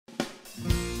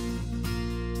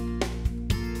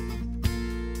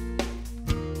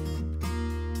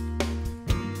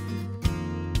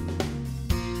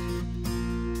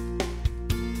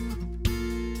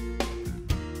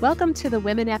Welcome to the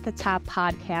Women at the Top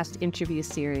podcast interview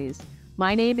series.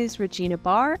 My name is Regina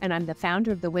Barr, and I'm the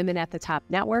founder of the Women at the Top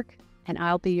Network, and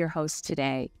I'll be your host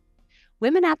today.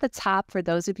 Women at the Top, for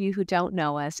those of you who don't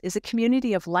know us, is a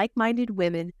community of like-minded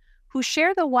women who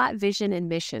share the WAT vision and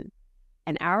mission.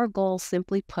 And our goal,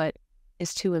 simply put,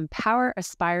 is to empower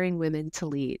aspiring women to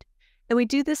lead. And we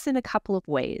do this in a couple of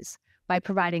ways, by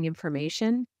providing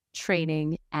information,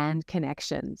 training, and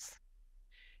connections.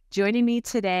 Joining me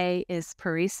today is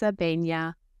Parissa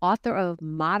Behnia, author of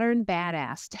Modern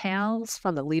Badass, Tales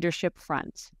from the Leadership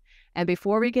Front. And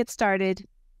before we get started,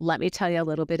 let me tell you a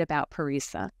little bit about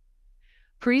Parissa.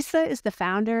 Parissa is the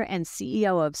founder and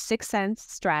CEO of Sixth Sense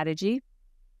Strategy,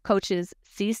 coaches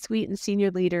C-suite and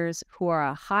senior leaders who are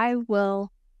a high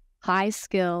will, high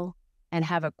skill, and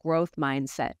have a growth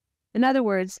mindset. In other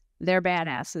words, they're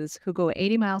badasses who go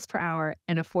 80 miles per hour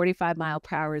in a 45 mile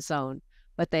per hour zone,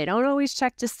 but they don't always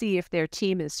check to see if their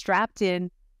team is strapped in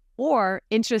or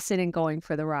interested in going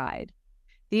for the ride.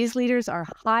 These leaders are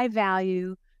high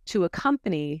value to a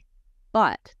company,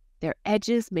 but their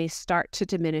edges may start to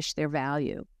diminish their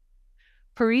value.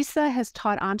 Parissa has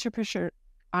taught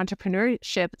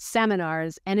entrepreneurship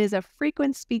seminars and is a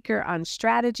frequent speaker on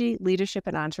strategy, leadership,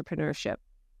 and entrepreneurship.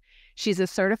 She's a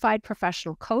certified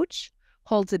professional coach,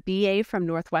 holds a BA from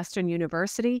Northwestern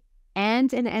University,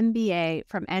 and an MBA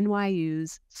from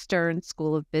NYU's Stern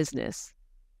School of Business.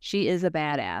 She is a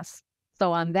badass.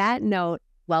 So on that note,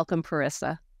 welcome,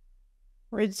 Parissa.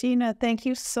 Regina, thank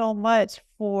you so much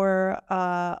for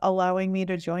allowing me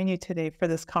to join you today for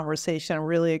this conversation. I'm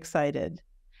really excited.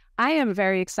 I am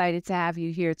very excited to have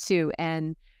you here too.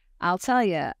 And I'll tell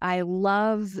you, I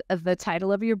love the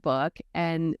title of your book,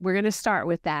 and we're going to start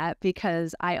with that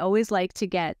because I always like to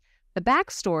get the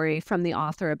backstory from the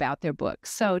author about their book.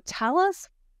 So tell us,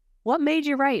 what made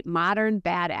you write Modern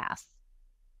Badass?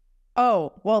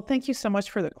 Oh, well, thank you so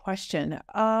much for the question.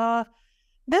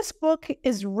 This book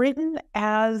is written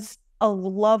as a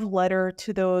love letter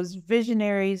to those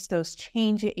visionaries, those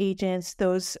change agents,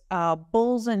 those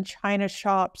bulls in china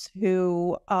shops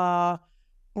who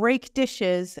break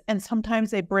dishes, and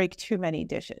sometimes they break too many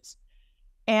dishes.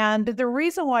 And the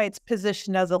reason why it's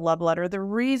positioned as a love letter, the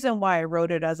reason why I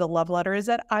wrote it as a love letter is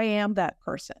that I am that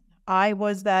person. I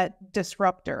was that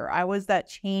disruptor. I was that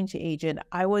change agent.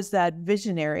 I was that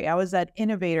visionary. I was that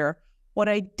innovator. What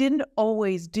I didn't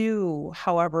always do,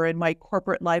 however, in my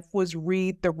corporate life was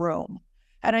read the room.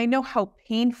 And I know how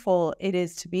painful it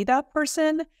is to be that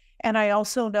person. And I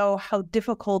also know how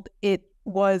difficult it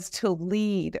was to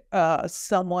lead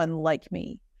someone like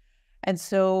me. And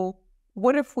so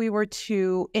what if we were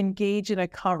to engage in a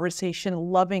conversation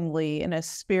lovingly in a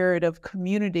spirit of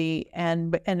community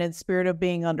and in a spirit of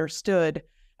being understood,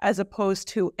 as opposed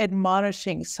to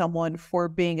admonishing someone for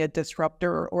being a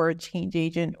disruptor or a change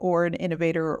agent or an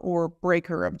innovator or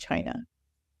breaker of China?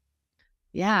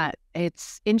 Yeah,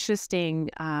 it's interesting.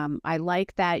 I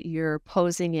like that you're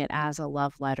posing it as a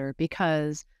love letter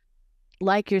because,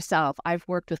 like yourself, I've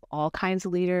worked with all kinds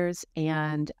of leaders,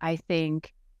 and I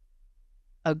think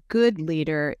a good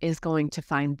leader is going to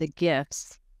find the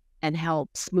gifts and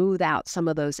help smooth out some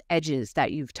of those edges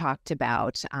that you've talked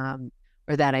about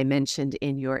or that I mentioned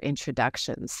in your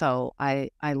introduction. So I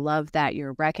love that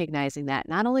you're recognizing that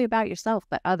not only about yourself,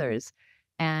 but others.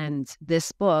 And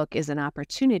this book is an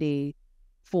opportunity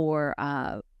for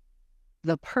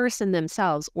the person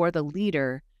themselves or the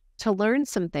leader to learn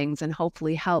some things and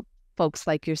hopefully help folks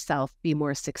like yourself be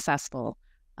more successful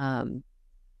and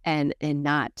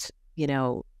not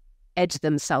edge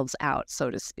themselves out,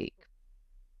 so to speak.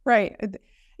 Right.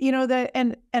 That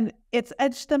and it's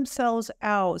edged themselves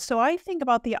out. So I think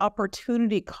about the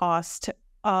opportunity cost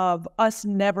of us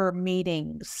never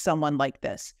meeting someone like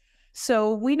this.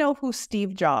 So we know who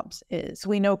Steve Jobs is.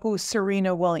 We know who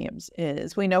Serena Williams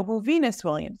is. We know who Venus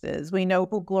Williams is. We know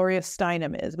who Gloria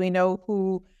Steinem is. We know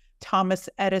who Thomas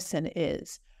Edison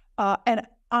is. And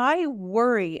I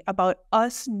worry about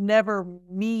us never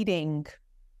meeting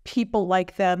people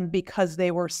like them because they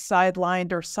were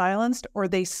sidelined or silenced, or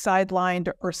they sidelined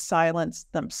or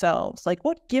silenced themselves. Like,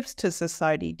 what gifts to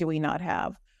society do we not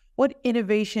have? What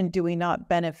innovation do we not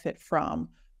benefit from?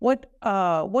 What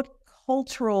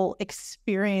cultural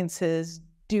experiences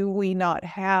do we not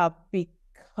have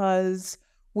because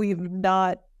we've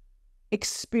not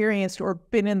experienced or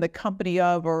been in the company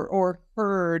of or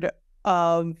heard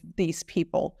of these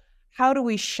people? How do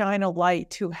we shine a light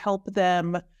to help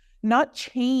them not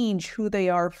change who they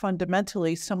are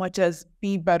fundamentally so much as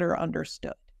be better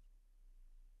understood?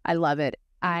 I love it.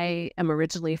 I am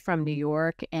originally from New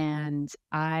York, and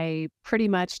I pretty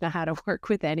much know how to work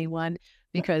with anyone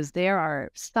because there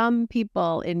are some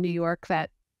people in New York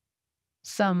that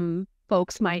some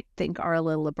folks might think are a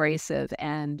little abrasive.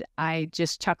 And I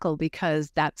just chuckle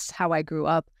because that's how I grew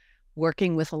up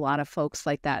working with a lot of folks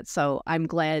like that. So I'm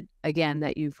glad, again,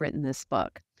 that you've written this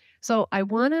book. So I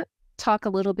want to talk a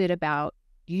little bit about,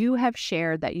 you have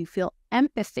shared that you feel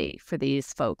empathy for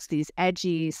these folks, these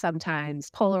edgy,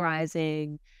 sometimes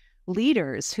polarizing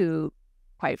leaders who,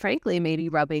 quite frankly, may be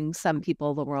rubbing some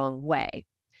people the wrong way.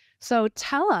 So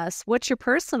tell us, what's your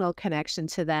personal connection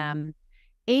to them?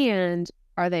 And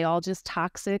are they all just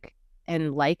toxic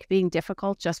and like being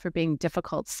difficult just for being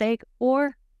difficult's sake?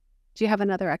 Or do you have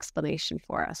another explanation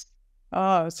for us?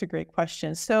 Oh, it's a great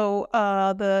question. So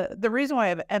the reason why I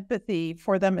have empathy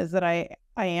for them is that I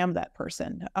am that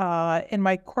person. In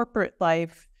my corporate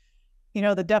life,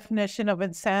 the definition of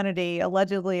insanity,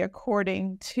 allegedly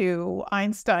according to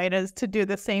Einstein, is to do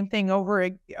the same thing over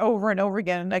and over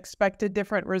again and expect a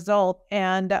different result.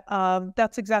 And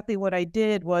that's exactly what I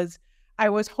did. I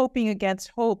was hoping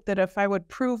against hope that if I would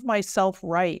prove myself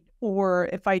right, or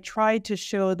if I tried to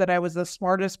show that I was the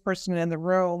smartest person in the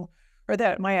room, or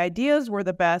that my ideas were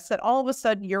the best, that all of a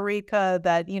sudden, eureka,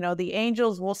 that, the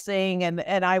angels will sing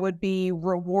and I would be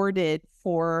rewarded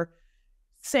for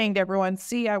saying to everyone,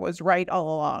 see, I was right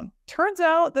all along. Turns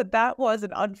out that was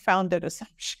an unfounded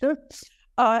assumption.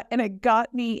 And it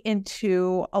got me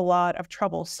into a lot of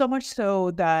trouble, so much so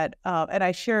that, and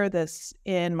I share this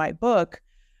in my book,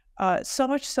 so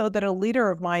much so that a leader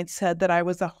of mine said that I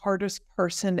was the hardest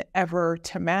person ever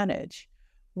to manage,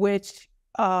 which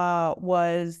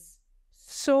was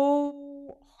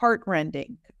so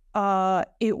heartrending.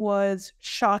 It was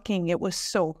shocking. It was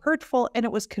so hurtful, and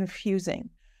it was confusing.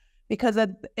 Because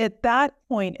at that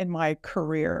point in my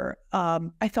career,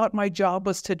 I thought my job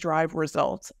was to drive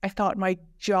results. I thought my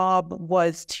job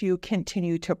was to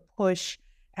continue to push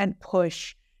and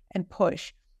push and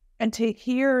push. And to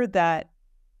hear that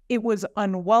it was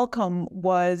unwelcome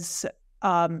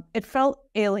it felt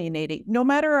alienating. No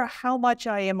matter how much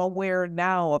I am aware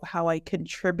now of how I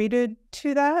contributed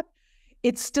to that,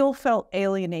 it still felt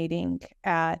alienating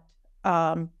at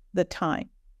the time.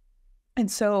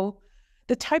 And so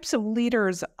the types of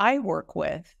leaders I work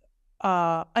with,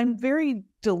 I'm very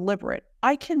deliberate.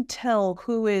 I can tell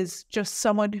who is just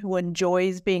someone who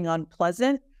enjoys being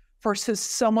unpleasant versus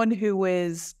someone who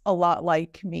is a lot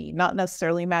like me, not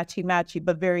necessarily matchy-matchy,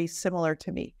 but very similar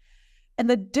to me. And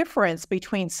the difference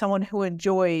between someone who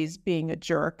enjoys being a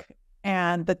jerk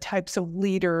and the types of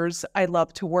leaders I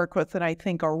love to work with and I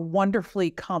think are wonderfully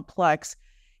complex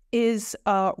is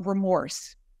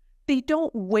remorse. They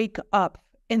don't wake up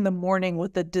in the morning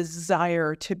with a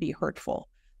desire to be hurtful.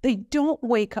 They don't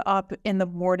wake up in the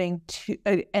morning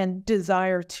and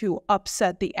desire to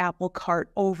upset the apple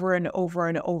cart over and over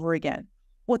and over again.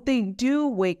 What they do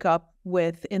wake up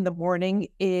with in the morning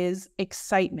is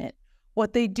excitement.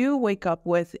 What they do wake up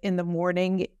with in the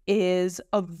morning is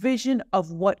a vision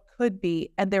of what could be,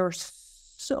 and they're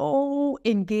so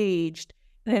engaged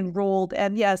and enrolled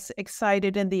and, yes,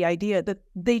 excited in the idea that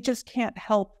they just can't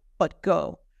help but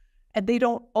go. And they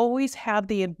don't always have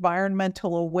the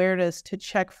environmental awareness to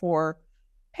check for,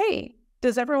 hey,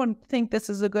 does everyone think this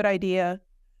is a good idea?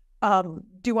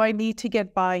 Do I need to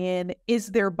get buy-in? Is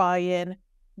there buy-in?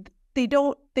 They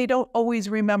don't always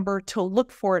remember to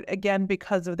look for it again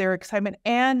because of their excitement.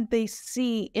 And they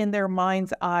see in their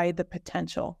mind's eye the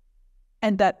potential.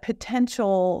 And that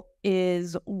potential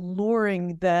is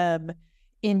luring them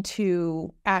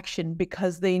into action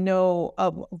because they know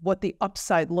of what the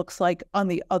upside looks like on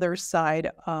the other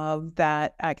side of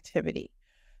that activity.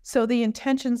 So the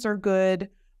intentions are good,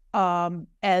 and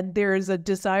there's a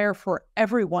desire for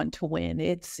everyone to win.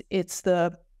 It's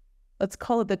the, let's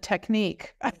call it the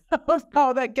technique of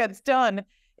how that gets done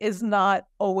is not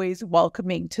always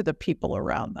welcoming to the people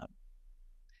around them.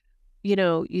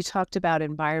 You talked about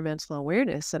environmental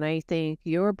awareness, and I think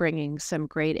you're bringing some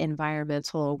great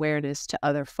environmental awareness to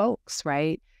other folks,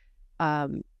 right?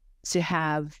 To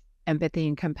have empathy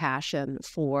and compassion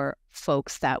for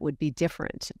folks that would be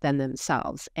different than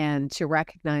themselves and to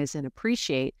recognize and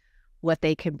appreciate what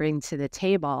they can bring to the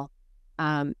table.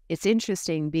 It's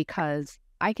interesting because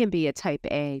I can be a type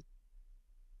A,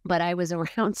 but I was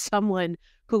around someone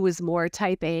who was more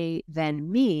type A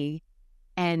than me,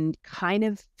 and kind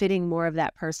of fitting more of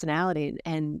that personality.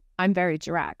 And I'm very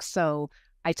direct. So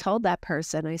I told that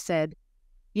person, I said,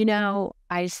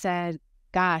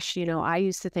 gosh, I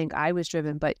used to think I was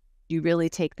driven, but you really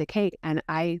take the cake. And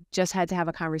I just had to have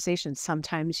a conversation.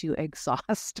 Sometimes you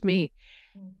exhaust me.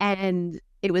 And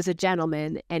it was a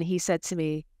gentleman. And he said to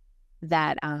me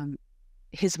that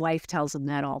his wife tells him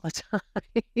that all the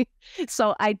time.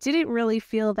 So I didn't really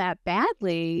feel that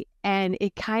badly. And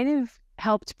it kind of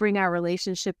helped bring our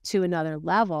relationship to another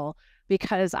level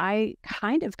because I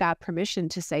kind of got permission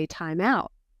to say time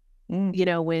out,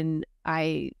 when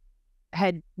I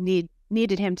had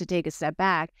needed him to take a step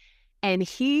back. And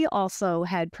he also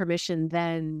had permission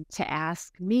then to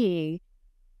ask me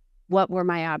what were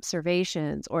my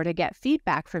observations or to get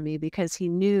feedback from me because he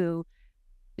knew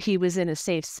he was in a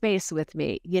safe space with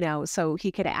me, so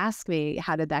he could ask me,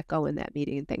 how did that go in that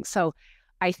meeting and things. So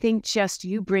I think just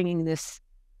you bringing this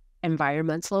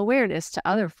environmental awareness to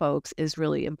other folks is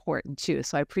really important too.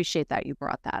 So I appreciate that you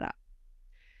brought that up.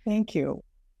 Thank you.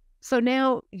 So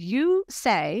now you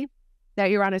say that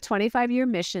you're on a 25-year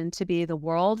mission to be the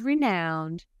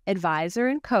world-renowned advisor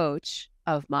and coach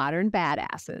of modern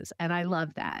badasses. And I love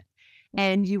that.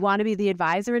 And you want to be the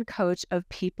advisor and coach of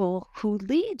people who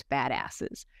lead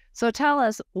badasses. So tell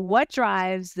us, what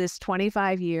drives this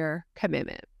 25-year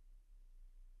commitment?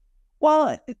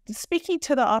 Well, speaking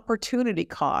to the opportunity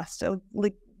cost,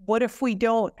 like, what if we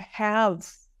don't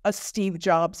have a Steve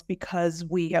Jobs because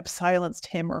we have silenced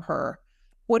him or her?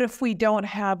 What if we don't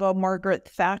have a Margaret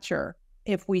Thatcher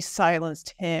if we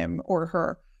silenced him or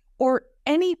her? Or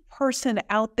any person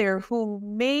out there who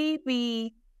may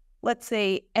be, let's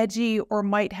say, edgy or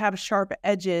might have sharp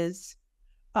edges.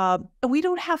 We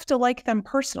don't have to like them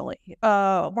personally.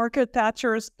 Margaret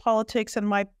Thatcher's politics and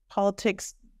my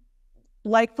politics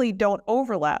likely don't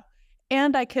overlap.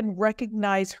 And I can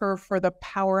recognize her for the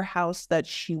powerhouse that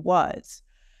she was.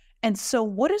 And so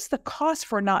what is the cost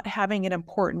for not having an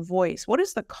important voice? What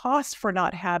is the cost for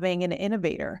not having an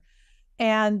innovator?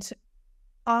 And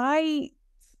I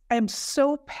am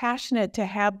so passionate to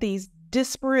have these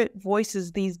disparate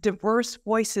voices, these diverse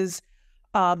voices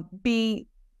be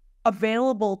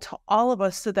available to all of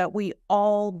us so that we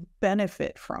all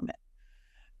benefit from it.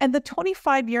 And the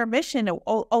 25-year mission,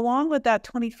 along with that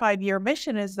 25-year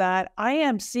mission, is that I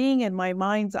am seeing in my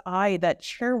mind's eye that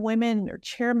chairwomen or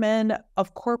chairmen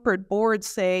of corporate boards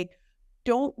say,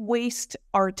 don't waste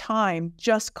our time,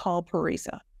 just call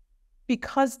Parissa.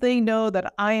 Because they know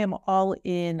that I am all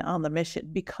in on the mission,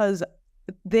 because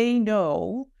they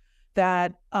know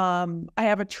that I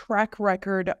have a track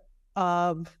record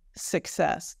of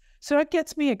success. So it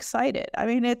gets me excited. I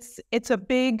mean, it's a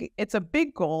big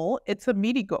goal. It's a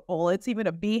meaty goal. It's even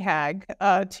a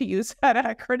BHAG to use that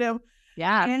acronym.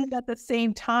 Yeah. And at the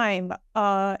same time,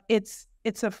 it's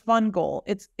a fun goal.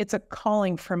 It's a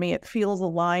calling for me. It feels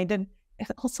aligned, and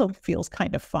it also feels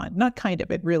kind of fun. Not kind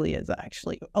of, it really is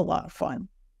actually a lot of fun.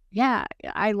 Yeah,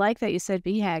 I like that you said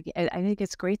BHAG. I think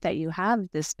it's great that you have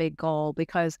this big goal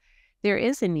because there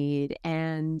is a need,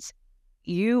 and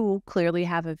you clearly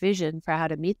have a vision for how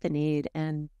to meet the need.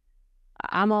 And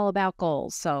I'm all about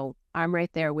goals, so I'm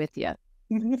right there with you.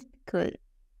 Great.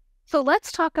 So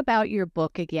let's talk about your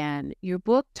book again. Your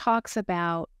book talks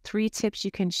about 3 tips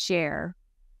you can share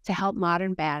to help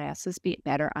modern badasses be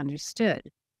better understood.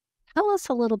 Tell us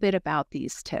a little bit about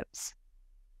these tips.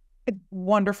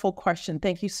 Wonderful question.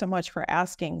 Thank you so much for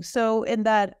asking. So in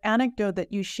that anecdote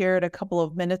that you shared a couple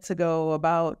of minutes ago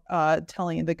about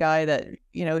telling the guy that,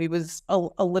 he was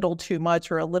a little too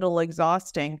much or a little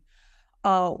exhausting,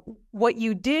 what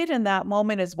you did in that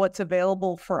moment is what's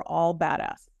available for all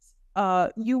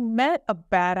badasses. You met a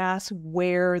badass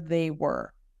where they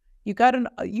were.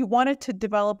 You wanted to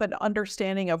develop an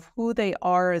understanding of who they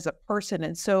are as a person.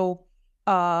 And so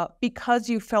because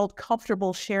you felt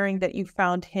comfortable sharing that you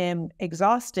found him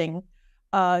exhausting,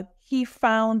 he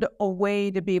found a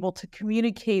way to be able to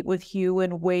communicate with you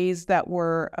in ways that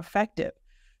were effective.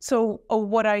 So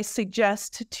what I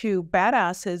suggest to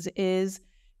badasses is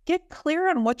get clear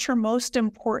on what your most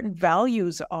important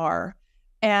values are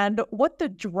and what the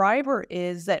driver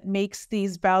is that makes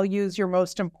these values your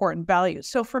most important values.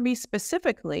 So for me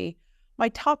specifically, my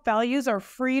top values are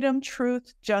freedom,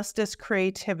 truth, justice,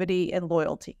 creativity, and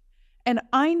loyalty. And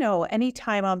I know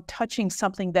anytime I'm touching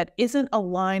something that isn't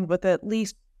aligned with at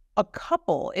least a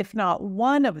couple, if not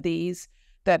one of these,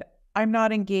 that I'm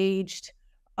not engaged,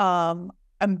 I'm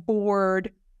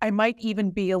bored, I might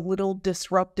even be a little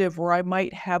disruptive, or I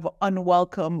might have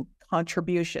unwelcome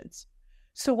contributions.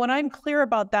 So when I'm clear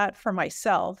about that for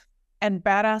myself, and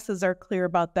badasses are clear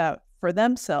about that for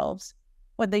themselves,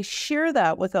 when they share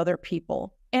that with other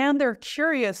people and they're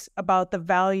curious about the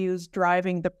values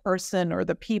driving the person or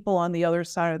the people on the other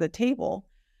side of the table,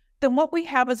 then what we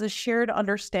have is a shared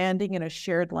understanding and a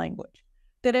shared language.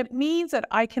 That it means that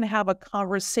I can have a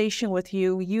conversation with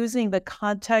you using the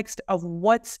context of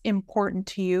what's important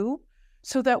to you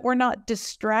so that we're not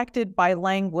distracted by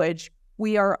language.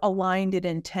 We are aligned in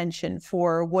intention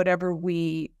for whatever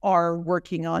we are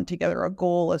working on together, a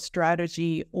goal, a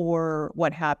strategy, or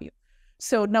what have you.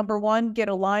 So number one, get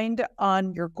aligned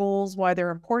on your goals, why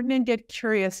they're important, and get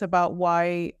curious about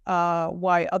why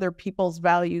other people's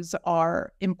values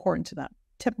are important to them.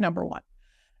 Tip number one.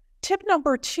 Tip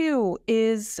number two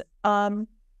is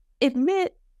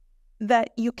admit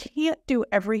that you can't do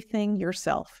everything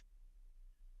yourself.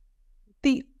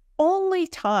 The only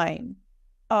time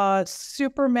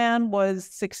Superman was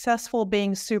successful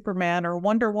being Superman or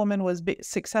Wonder Woman was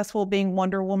successful being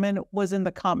Wonder Woman was in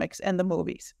the comics and the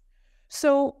movies.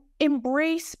 So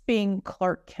embrace being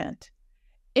Clark Kent.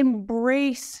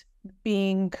 Embrace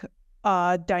being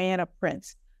Diana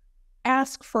Prince.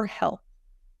 Ask for help.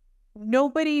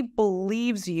 Nobody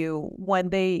believes you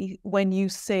when you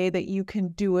say that you can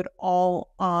do it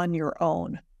all on your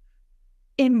own.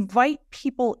 Invite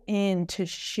people in to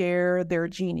share their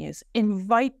genius.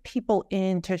 Invite people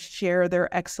in to share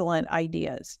their excellent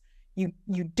ideas.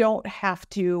 You don't have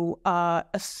to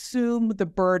assume the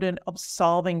burden of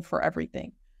solving for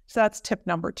everything. So that's tip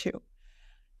number two.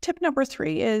 Tip number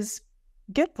three is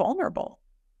get vulnerable.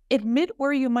 Admit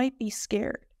where you might be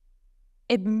scared.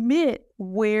 Admit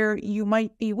where you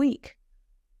might be weak.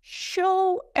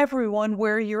 Show everyone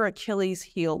where your Achilles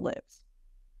heel lives.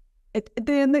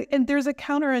 And there's a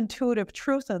counterintuitive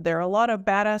truth in there. A lot of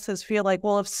badasses feel like,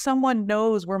 well, if someone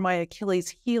knows where my Achilles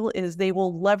heel is, they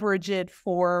will leverage it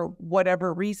for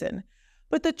whatever reason.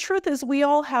 But the truth is we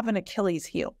all have an Achilles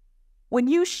heel. When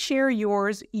you share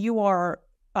yours, you are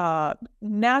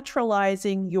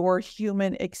naturalizing your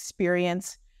human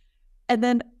experience. And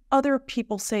then other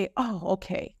people say, oh,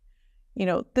 okay,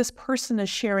 this person is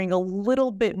sharing a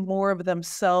little bit more of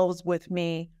themselves with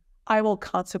me. I will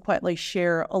consequently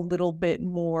share a little bit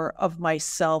more of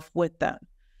myself with them.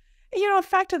 The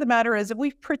fact of the matter is, if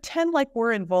we pretend like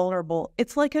we're invulnerable,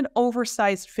 it's like an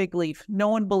oversized fig leaf. No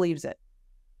one believes it.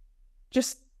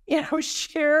 Just,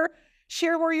 share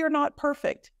where you're not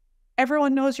perfect.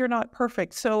 Everyone knows you're not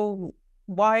perfect. So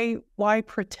why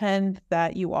pretend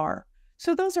that you are?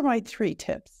 So those are my 3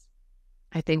 tips.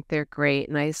 I think they're great.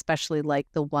 And I especially like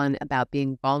the one about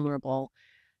being vulnerable.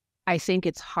 I think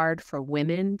it's hard for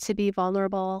women to be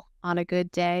vulnerable on a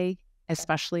good day,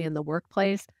 especially in the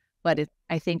workplace, but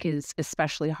I think is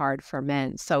especially hard for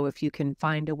men. So if you can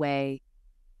find a way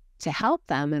to help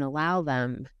them and allow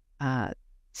them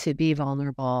to be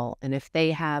vulnerable, and if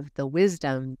they have the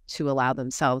wisdom to allow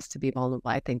themselves to be vulnerable,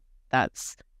 I think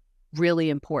that's really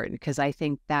important, because I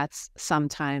think that's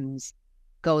sometimes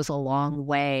goes a long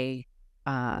way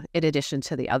in addition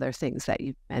to the other things that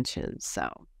you've mentioned. So.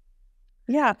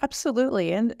 Yeah,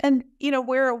 absolutely. And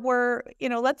we're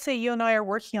let's say you and I are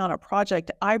working on a project.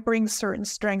 I bring certain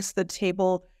strengths to the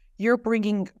table. You're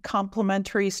bringing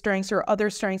complementary strengths or other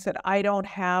strengths that I don't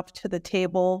have to the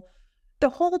table. The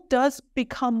whole does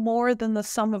become more than the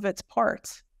sum of its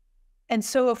parts. And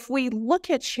so if we look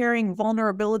at sharing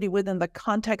vulnerability within the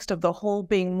context of the whole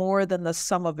being more than the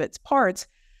sum of its parts,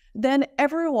 then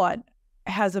everyone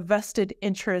has a vested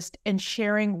interest in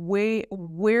sharing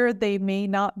where they may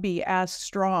not be as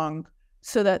strong,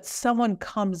 so that someone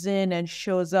comes in and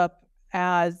shows up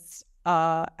as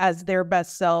their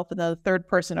best self, and then a third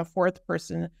person, a fourth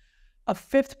person, a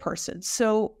fifth person.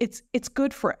 So it's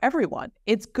good for everyone.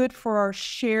 It's good for our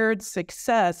shared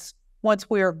success once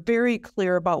we are very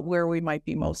clear about where we might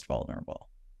be most vulnerable.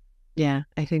 Yeah,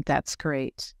 I think that's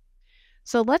great.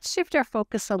 So let's shift our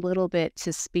focus a little bit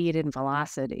to speed and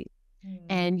velocity.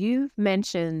 And you've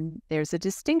mentioned there's a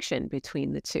distinction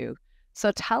between the two.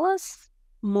 So tell us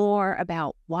more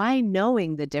about why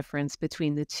knowing the difference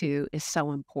between the two is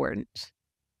so important.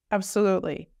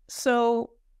 Absolutely.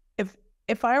 So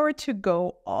if I were to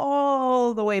go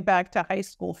all the way back to high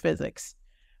school physics,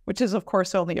 which is, of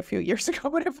course, only a few years ago,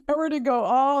 but if I were to go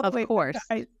all the way back to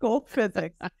high school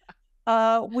physics,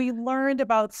 we learned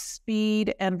about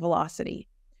speed and velocity.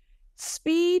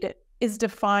 Speed is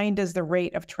defined as the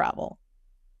rate of travel.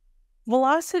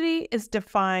 Velocity is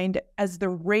defined as the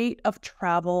rate of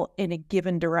travel in a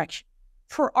given direction.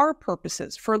 For our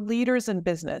purposes, for leaders in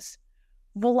business,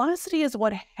 velocity is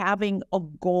what having a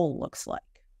goal looks like.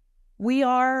 We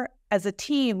are, as a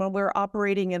team, when we're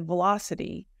operating in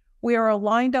velocity, we are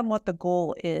aligned on what the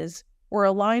goal is. We're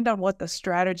aligned on what the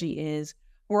strategy is.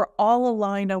 We're all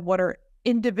aligned on what our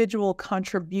individual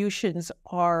contributions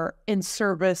are in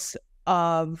service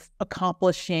of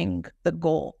accomplishing the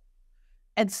goal.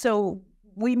 And so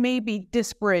we may be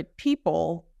disparate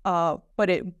people, but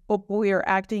we are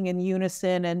acting in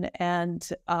unison, and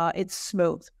it's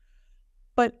smooth.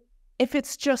 But if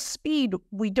it's just speed,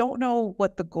 we don't know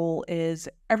what the goal is.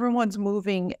 Everyone's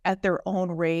moving at their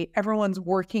own rate. Everyone's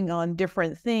working on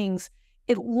different things.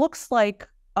 It looks like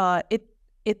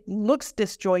it looks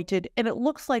disjointed, and it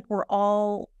looks like we're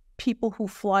all people who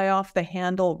fly off the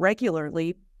handle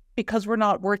regularly because we're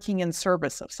not working in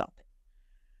service of something.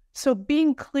 So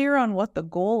being clear on what the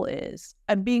goal is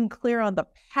and being clear on the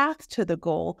path to the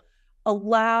goal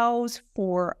allows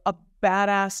for a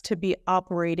badass to be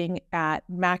operating at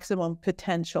maximum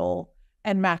potential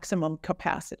and maximum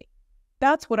capacity.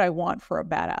 That's what I want for a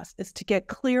badass, is to get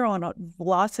clear on what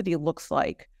velocity looks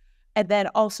like, and then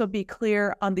also be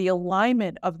clear on the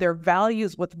alignment of their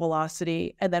values with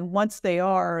velocity. And then once they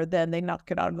are, then they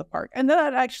knock it out of the park. And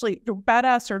that actually,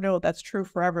 badass or no, that's true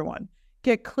for everyone.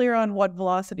 Get clear on what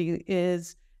velocity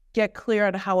is, get clear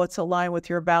on how it's aligned with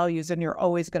your values, and you're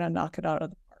always going to knock it out of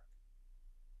the park.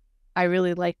 I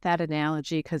really like that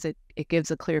analogy because it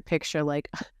gives a clear picture. Like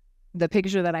the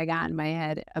picture that I got in my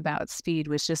head about speed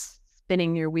was just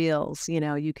spinning your wheels.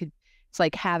 It's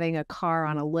like having a car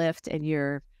on a lift and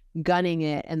you're gunning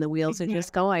it and the wheels are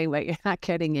just going, but you're not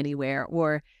getting anywhere,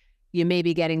 or you may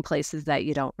be getting places that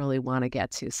you don't really want to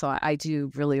get to. So I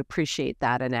do really appreciate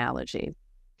that analogy.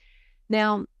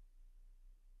 Now,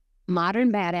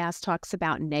 Modern Badass talks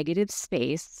about negative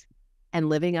space and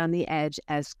living on the edge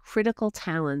as critical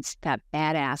talents that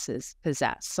badasses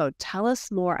possess. So tell us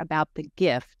more about the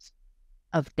gift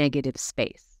of negative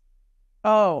space.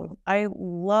 Oh, I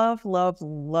love, love,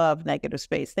 love negative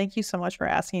space. Thank you so much for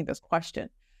asking this question.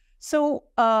 So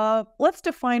let's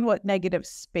define what negative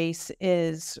space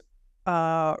is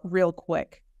real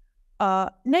quick.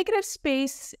 Negative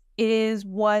space is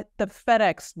what the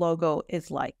FedEx logo is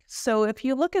like. So if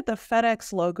you look at the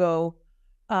FedEx logo,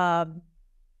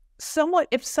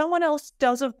 if someone else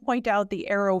doesn't point out the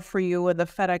arrow for you in the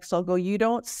FedEx logo, you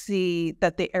don't see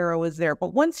that the arrow is there.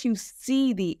 But once you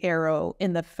see the arrow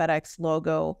in the FedEx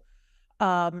logo,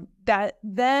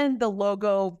 then the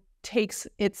logo takes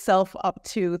itself up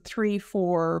to 3,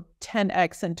 4,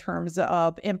 10x in terms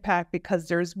of impact, because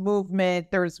there's movement,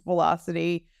 there's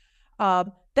velocity.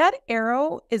 That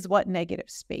arrow is what negative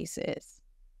space is.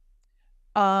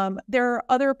 There are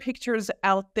other pictures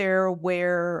out there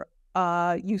where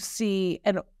you see,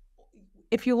 and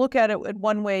if you look at it in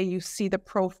one way, you see the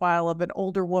profile of an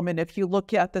older woman. If you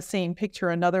look at the same picture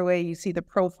another way, you see the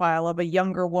profile of a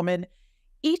younger woman.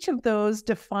 Each of those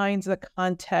defines the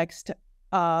context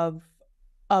of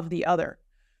the other.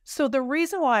 So the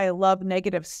reason why I love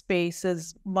negative space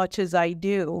as much as I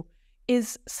do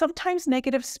is sometimes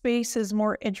negative space is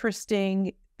more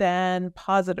interesting than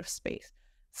positive space.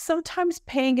 Sometimes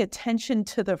paying attention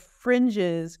to the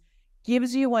fringes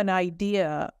gives you an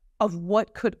idea of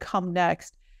what could come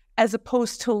next, as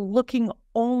opposed to looking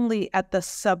only at the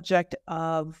subject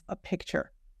of a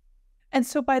picture. And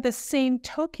so by the same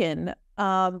token,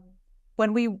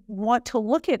 when we want to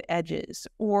look at edges,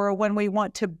 or when we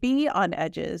want to be on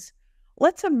edges,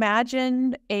 let's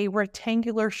imagine a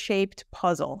rectangular shaped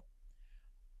puzzle.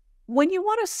 When you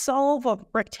want to solve a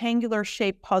rectangular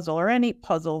shaped puzzle, or any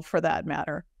puzzle for that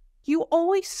matter, you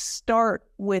always start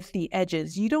with the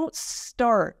edges. You don't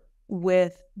start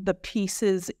with the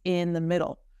pieces in the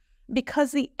middle,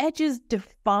 because the edges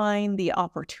define the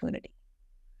opportunity.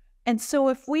 And so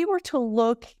if we were to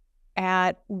look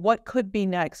at what could be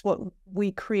next, what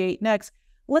we create next,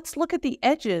 let's look at the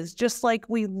edges, just like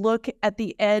we look at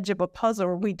the edge of a puzzle,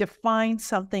 or we define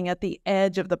something at the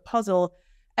edge of the puzzle,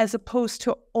 as opposed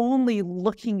to only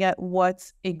looking at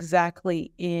what's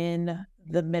exactly in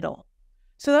the middle.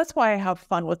 So that's why I have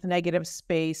fun with negative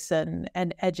space and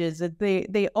edges.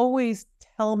 They always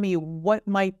tell me what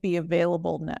might be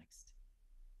available next.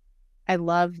 I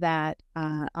love that.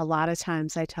 A lot of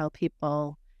times I tell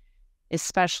people,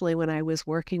 especially when I was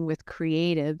working with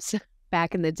creatives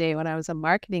back in the day when I was a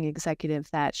marketing executive,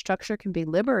 that structure can be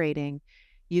liberating.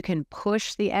 You can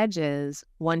push the edges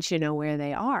once you know where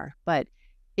they are. But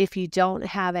if you don't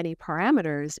have any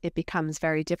parameters, it becomes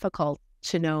very difficult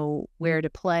to know where to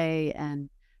play and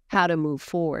how to move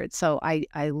forward. So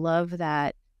I love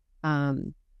that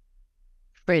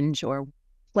fringe or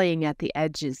playing at the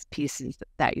edges pieces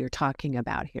that you're talking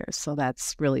about here. So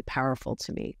that's really powerful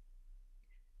to me.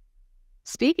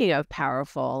 Speaking of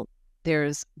powerful,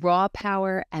 there's raw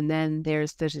power, and then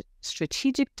there's the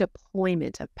strategic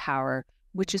deployment of power,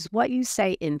 which is what you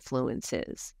say influence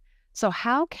is. So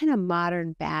how can a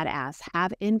modern badass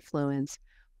have influence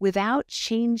without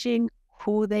changing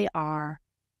who they are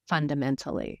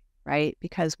fundamentally, right?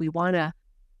 Because we want to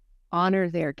honor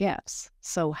their gifts.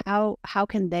 So how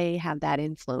can they have that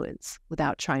influence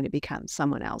without trying to become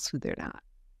someone else who they're not?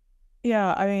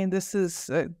 Yeah, I mean, this is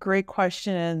a great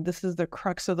question, and this is the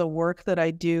crux of the work that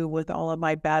I do with all of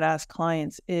my badass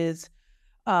clients is,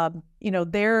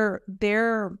 their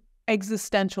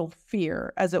existential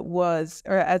fear, as it was,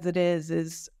 or as it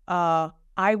is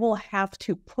I will have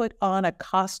to put on a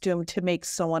costume to make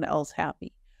someone else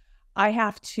happy. I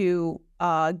have to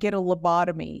get a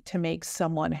lobotomy to make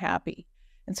someone happy.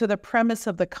 And so the premise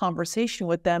of the conversation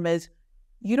with them is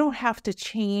you don't have to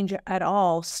change at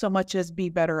all so much as be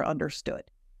better understood.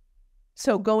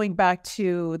 So going back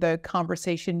to the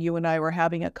conversation you and I were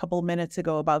having a couple minutes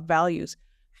ago about values,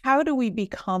 how do we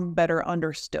become better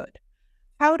understood?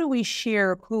 How do we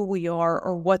share who we are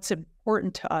or what's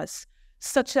important to us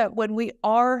such that when we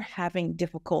are having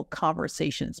difficult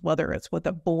conversations, whether it's with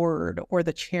a board or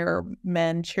the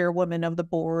chairman, chairwoman of the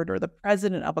board or the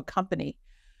president of a company,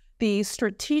 the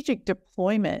strategic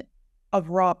deployment of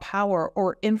raw power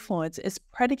or influence is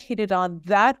predicated on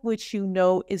that which you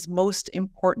know is most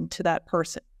important to that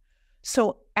person.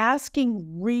 So asking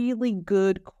really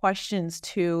good questions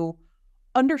to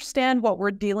understand what we're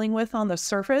dealing with on the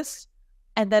surface,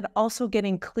 and then also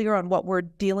getting clear on what we're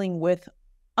dealing with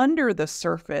under the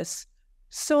surface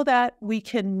so that we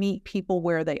can meet people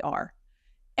where they are.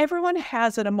 Everyone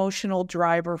has an emotional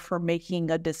driver for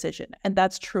making a decision, and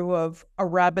that's true of a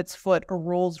rabbit's foot, a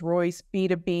Rolls Royce,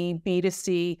 B2B,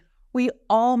 B2C. We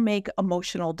all make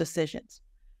emotional decisions.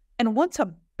 And once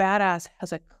a badass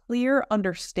has a clear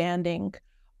understanding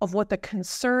of what the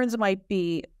concerns might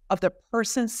be of the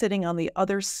person sitting on the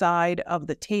other side of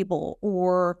the table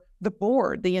or the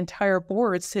board, the entire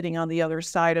board sitting on the other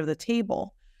side of the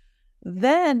table,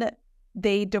 then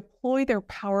they deploy their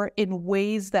power in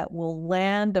ways that will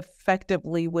land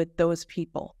effectively with those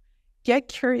people. Get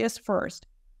curious first.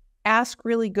 Ask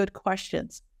really good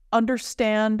questions.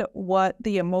 Understand what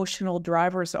the emotional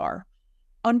drivers are.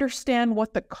 Understand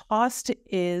what the cost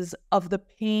is of the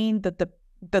pain that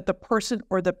the person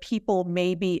or the people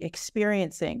may be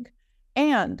experiencing.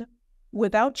 And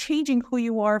without changing who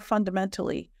you are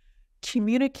fundamentally,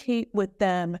 communicate with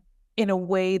them in a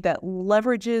way that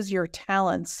leverages your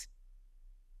talents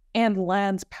and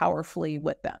lands powerfully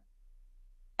with them.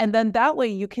 And then that way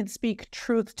you can speak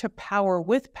truth to power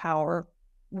with power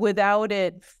without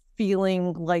it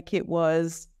feeling like it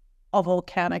was a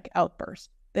volcanic outburst,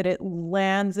 that it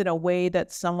lands in a way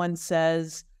that someone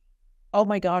says, oh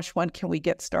my gosh, when can we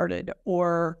get started?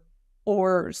 Or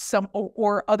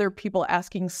other people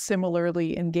asking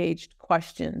similarly engaged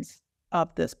questions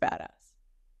of this badass.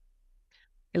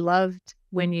 I loved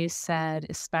when you said,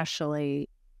 especially,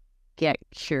 get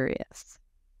curious,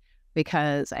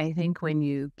 because I think when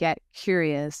you get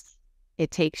curious,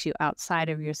 it takes you outside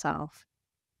of yourself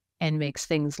and makes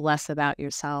things less about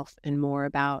yourself and more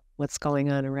about what's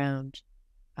going on around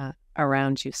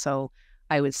you. So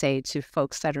I would say to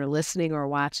folks that are listening or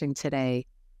watching today,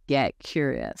 get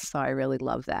curious. So I really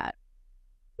love that.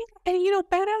 And,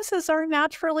 badasses are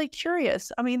naturally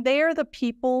curious. I mean, they are the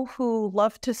people who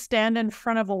love to stand in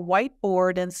front of a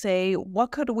whiteboard and say,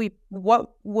 what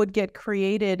would get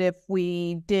created if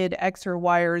we did X or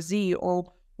Y or Z,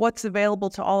 or what's available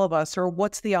to all of us, or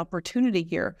what's the opportunity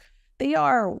here? They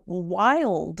are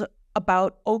wild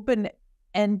about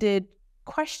open-ended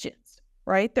questions,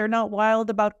 right? They're not wild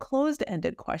about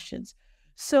closed-ended questions.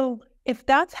 So if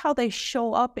that's how they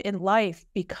show up in life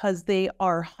because they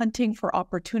are hunting for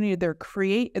opportunity, they're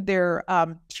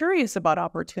curious about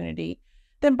opportunity,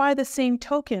 then by the same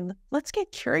token, let's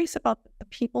get curious about the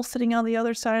people sitting on the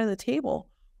other side of the table.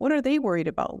 What are they worried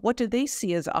about? What do they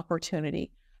see as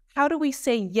opportunity? How do we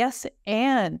say yes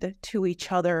and to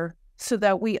each other so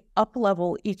that we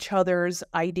up-level each other's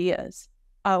ideas?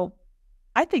 I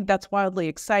think that's wildly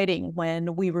exciting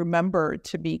when we remember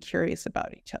to be curious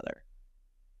about each other.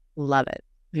 Love it.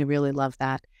 I really love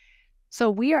that. So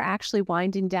we are actually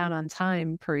winding down on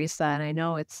time, Parissa, and I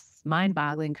know it's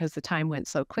mind-boggling because the time went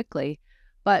so quickly.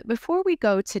 But before we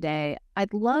go today,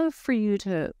 I'd love for you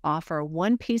to offer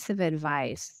one piece of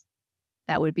advice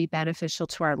that would be beneficial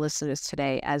to our listeners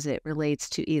today as it relates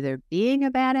to either being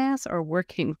a badass or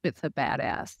working with a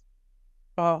badass.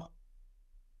 Oh,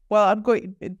 well,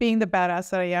 being the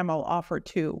badass that I am, I'll offer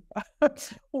two.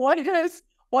 One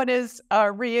is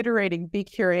reiterating, be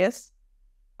curious.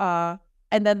 And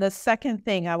then the second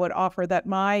thing I would offer that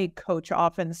my coach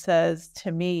often says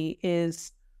to me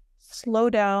is slow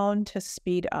down to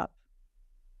speed up.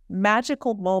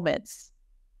 Magical moments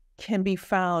can be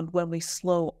found when we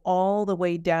slow all the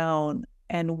way down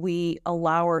and we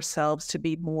allow ourselves to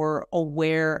be more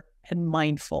aware and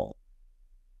mindful.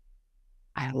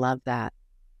 I love that.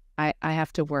 I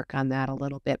have to work on that a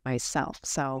little bit myself.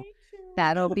 So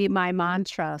that'll be my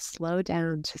mantra, slow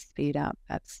down to speed up.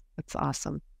 That's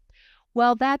awesome.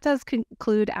 Well, that does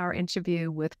conclude our interview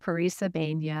with Parissa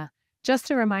Behnia. Just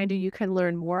a reminder, you can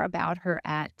learn more about her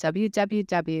at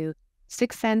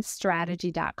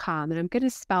www.sixsensestrategy.com. And I'm going to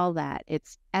spell that.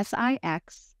 It's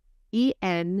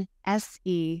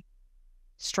ENSE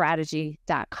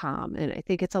strategy.com. And I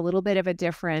think it's a little bit of a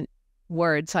different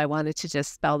word, so I wanted to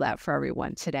just spell that for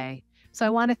everyone today. So I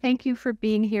want to thank you for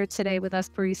being here today with us,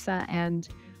 Parissa. And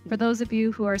for those of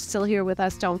you who are still here with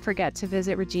us, don't forget to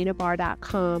visit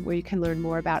reginabarr.com, where you can learn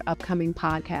more about upcoming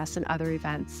podcasts and other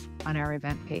events on our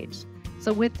event page.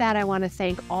 So with that, I want to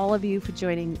thank all of you for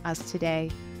joining us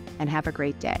today, and have a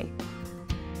great day.